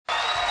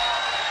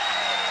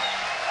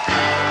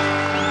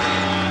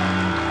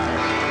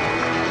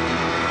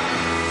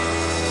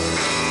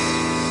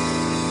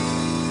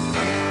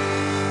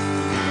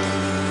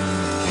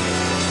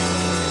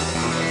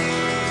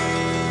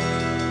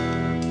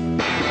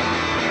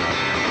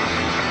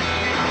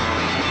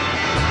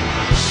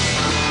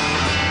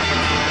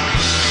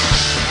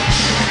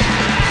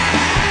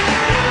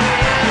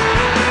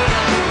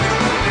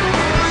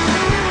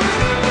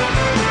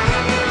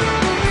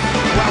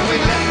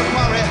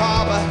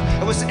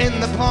in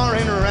the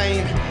pouring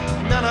rain.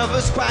 None of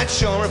us quite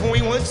sure if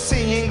we would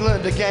see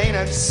England again,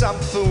 and some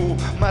fool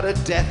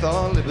muttered death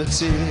or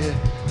liberty.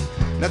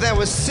 Now there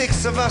were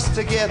 6 of us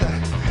together,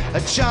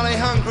 a jolly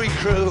hungry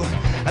crew,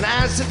 and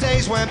as the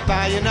days went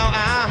by, you know,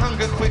 our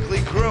hunger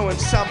quickly grew, and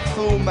some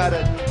fool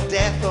muttered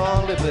death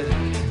or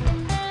liberty.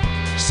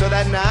 So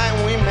that night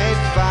we made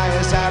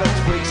fires out of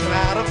twigs and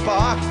out of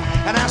bark,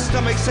 and our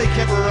stomachs, they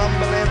kept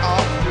rumbling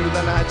all through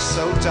the night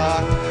so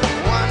dark,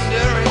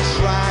 wondering,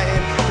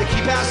 trying to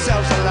keep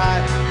ourselves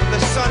alive. When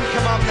the sun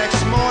come up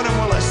next morning,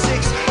 well, at 6,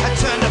 I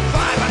turned to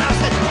 5, and I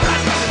said,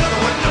 right,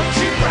 another one, don't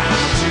you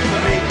brown to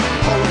me,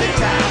 hold it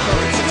down, for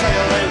it's a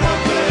tale they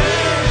won't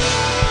believe.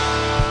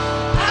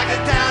 I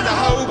get down to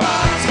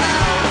Hobart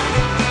Town.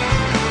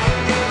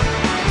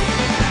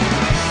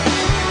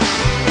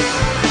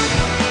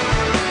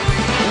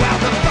 Well,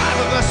 the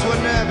 5 of us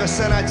were nervous,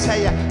 and I tell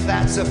you,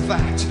 that's a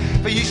fact.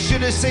 But you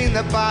should have seen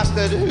the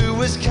bastard who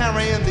was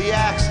carrying the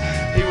axe.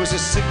 He was a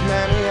sick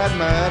man, he had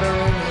murder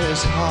in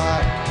his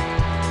heart.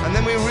 And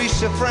then we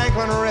reached the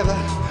Franklin River.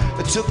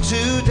 It took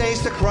 2 days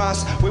to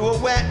cross. We were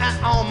wet and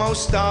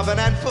almost starving,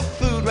 and for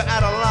food we're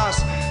at a loss.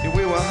 If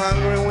we were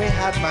hungry, we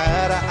had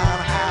murder on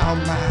our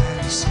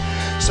minds.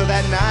 So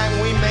that night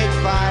we made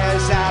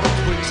fires out of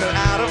twigs and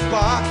out of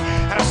bark,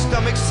 and our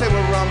stomachs, they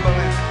were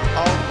rumbling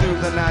all through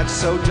the night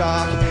so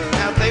dark.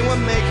 Now they were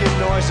making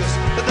noises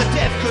that the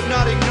deaf could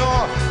not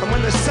ignore, and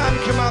when the sun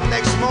came up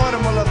next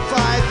morning, well, at 5,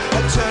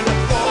 I turned to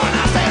 4, and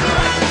I said,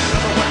 right,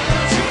 another one,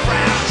 too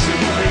proud to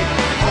me,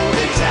 hold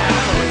it down,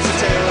 for it's a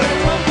tale they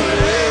won't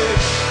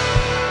believe.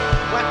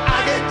 When I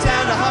get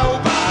down to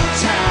Hobart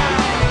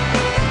Town.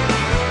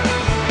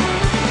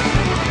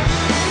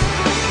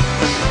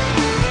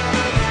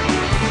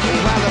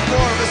 While the 4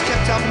 of us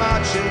kept on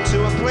marching to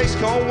a place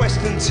called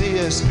Western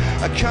Tears,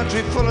 a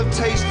country full of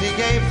tasty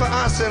game for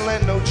us and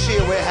lent no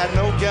cheer. We had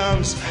no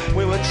guns,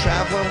 we were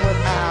traveling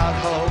without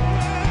hope,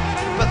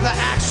 but the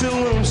action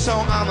loomed so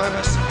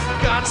ominous.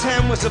 God's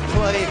hand was a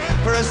play,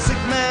 for a sick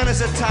man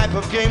is a type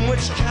of game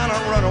which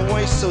cannot run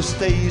away, so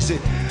stay easy,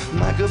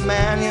 my good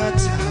man, your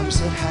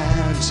time's at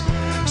hand.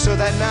 So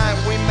that night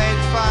we made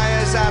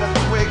fires out of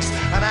twigs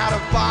and out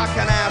of bark,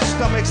 and our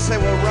stomachs, they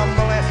were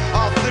rumbling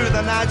all through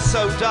the night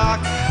so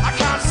dark. I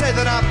can't say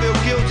that I feel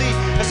guilty,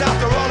 as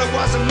after all it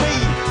wasn't me.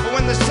 But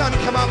when the sun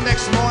come up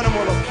next morning,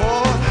 well, at 4,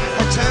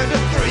 I turned to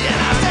 3,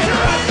 and I said,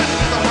 right,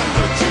 another one,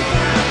 go too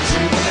proud to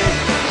me,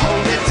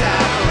 hold it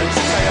down, for it's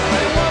a tale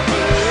they won't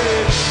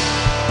believe.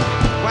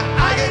 When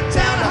I get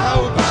down to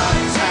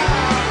Hobart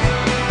Town.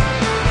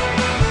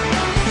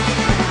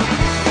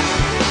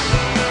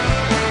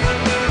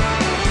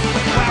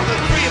 While the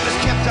 3 of us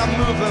kept on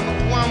moving,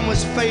 one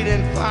was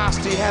fading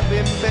fast. He had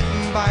been bitten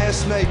by a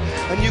snake,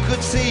 and you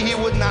could see he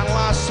would not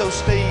last, so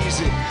stay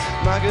easy,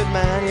 my good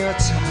man, your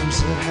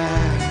time's at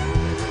hand.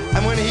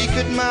 And when he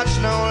could march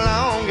no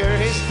longer,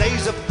 his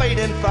days are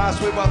fading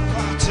fast. We were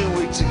far too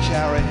weak to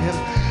carry him.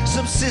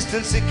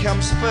 Subsistence, it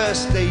comes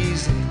first, stay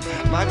easy,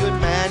 my good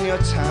man, your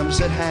time's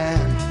at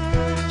hand.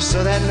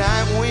 So that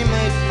night we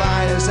made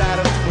fires out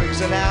of twigs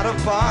and out of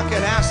bark,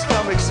 and our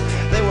stomachs,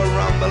 they were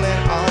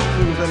rumbling all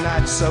through the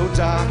night so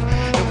dark.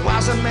 It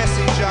was a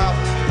messy job,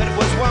 but it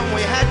was one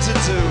we had to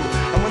do.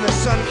 And when the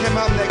sun came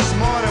up next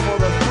morning, well,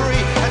 the 3,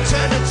 I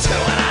turned to 2,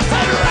 and I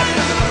said, right,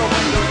 the little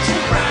window too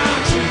brown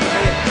to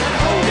me, and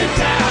hold it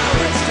down,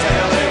 for it's a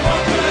tale they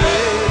won't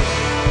believe.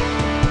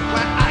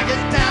 When I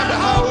get down to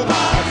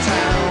Hobart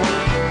Town.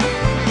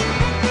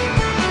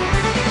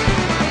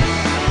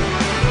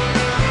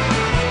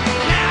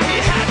 Now he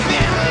had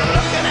been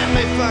looking at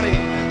me funny,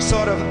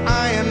 sort of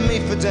eyeing me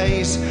for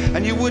days,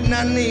 and you would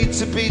not need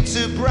to be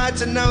too bright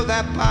to know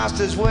that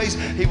bastard's ways.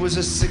 He was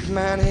a sick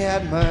man, he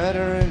had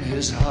murder in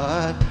his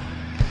heart.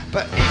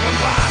 But even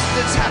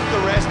bastards have to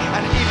rest,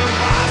 and even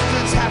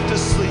bastards have to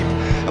sleep.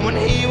 And when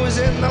he was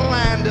in the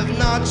land of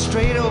Nod,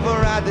 straight over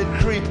I did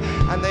creep,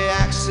 and the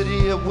axe that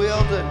he had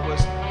wielded was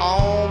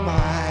all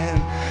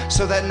mine.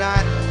 So that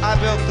night I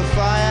built the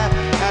fire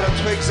out of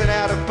twigs and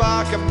out of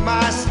bark, and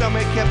my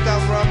stomach kept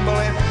on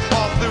rumbling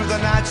all through the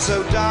night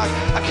so dark.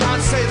 I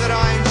can't say that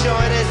I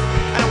enjoyed it,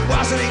 and it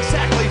wasn't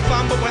exactly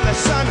fun, but when the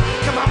sun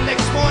come up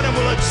next morning,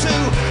 well, at 2,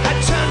 I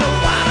turned to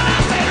 1, and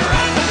I said,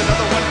 right,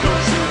 another one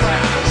goes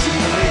around.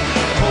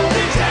 Hold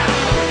it down,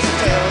 for it's a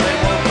tale they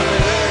won't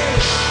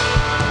believe.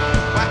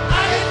 When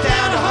I get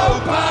down to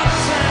Hobart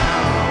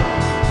Town,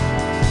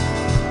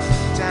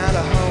 down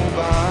to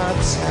Hobart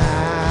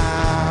Town.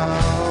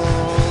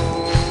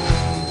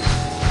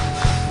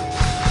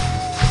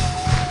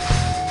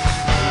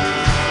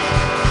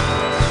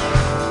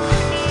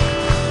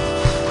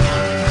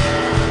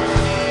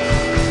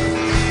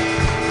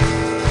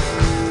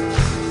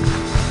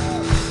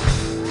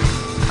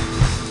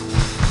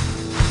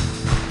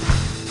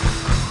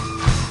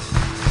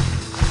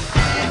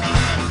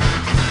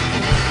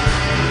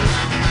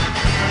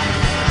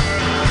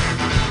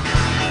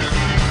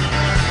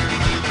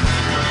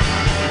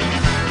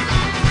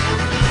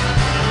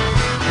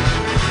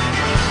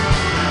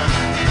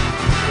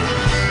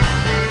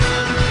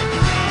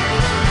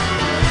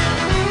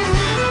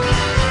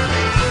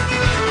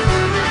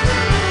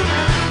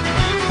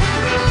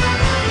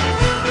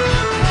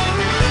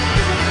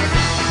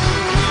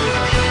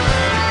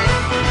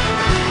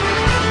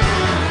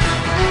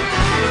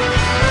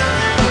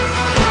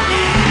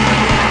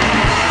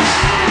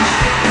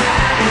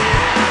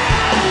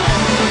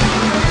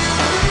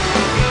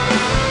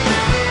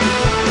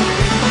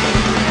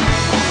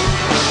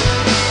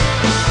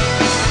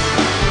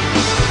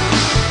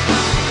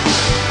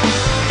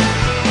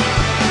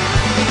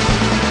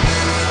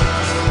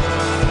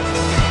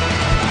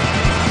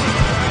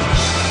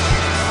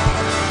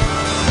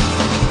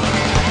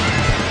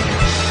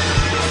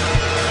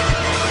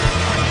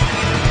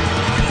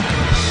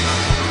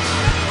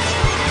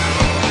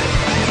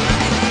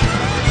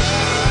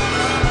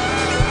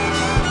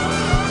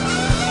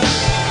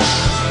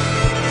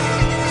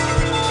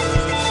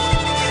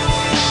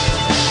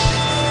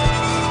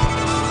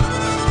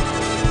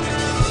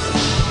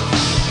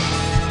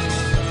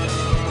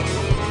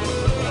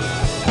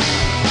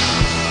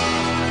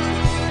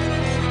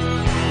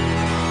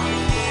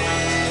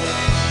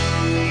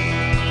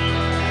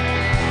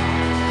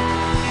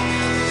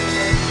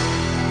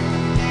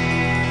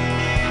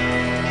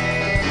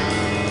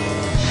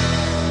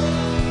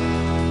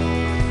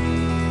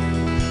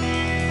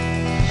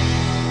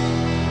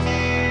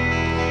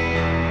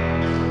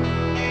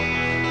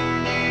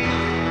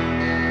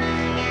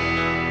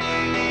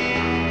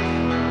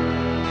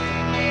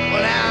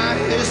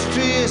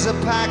 was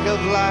a pack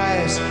of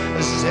lies,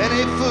 as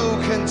any fool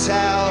can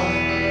tell.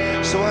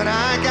 So when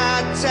I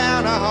got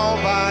down to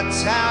Hobart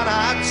Town,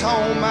 I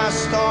told my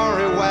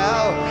story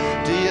well.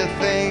 Do you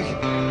think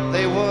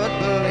they would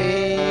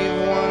believe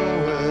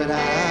one word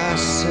I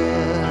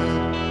said?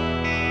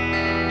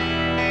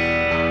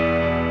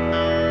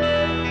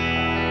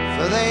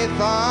 For they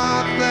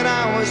thought that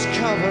I was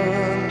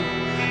covering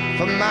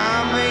for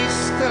my mates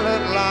still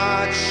at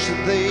large.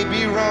 Should they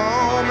be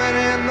roaming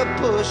in the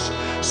bush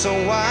so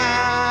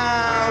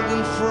wild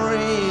and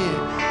free?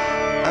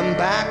 And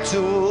back to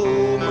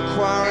old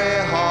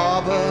Macquarie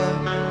Harbour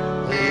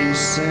they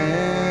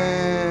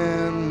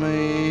send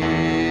me.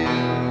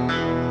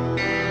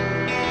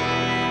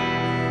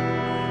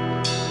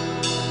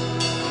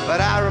 But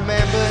I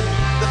remembered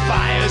the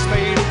fires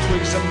made of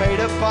twigs and made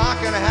of bark,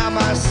 and how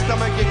my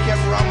stomach it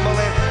kept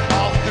rumbling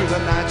all through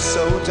the night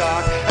so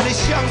dark. And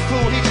this young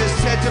fool, he just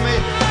said to me,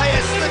 "Hey,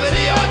 it's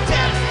liberty or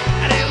death,"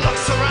 and he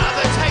looks a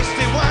rather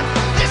tasty one.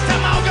 "This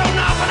time I'll go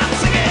north and I'm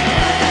singing.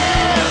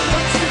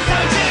 Don't you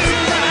know,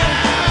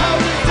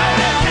 don't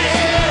you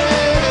care?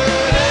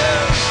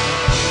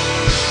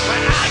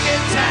 When I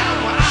get down,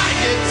 when I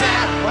get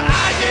down, when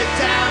I get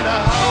down to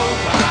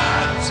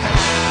Hobart Town."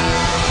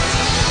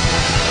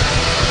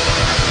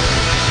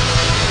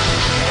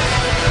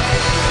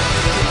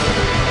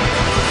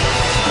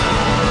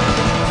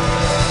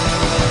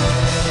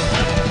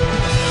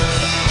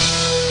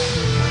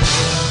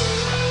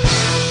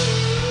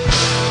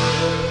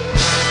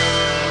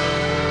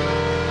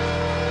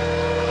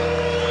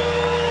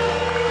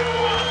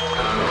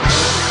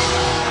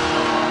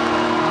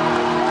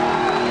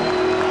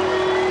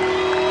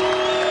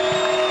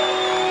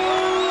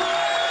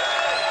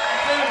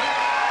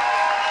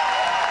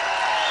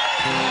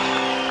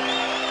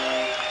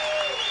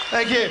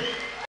 Thank you.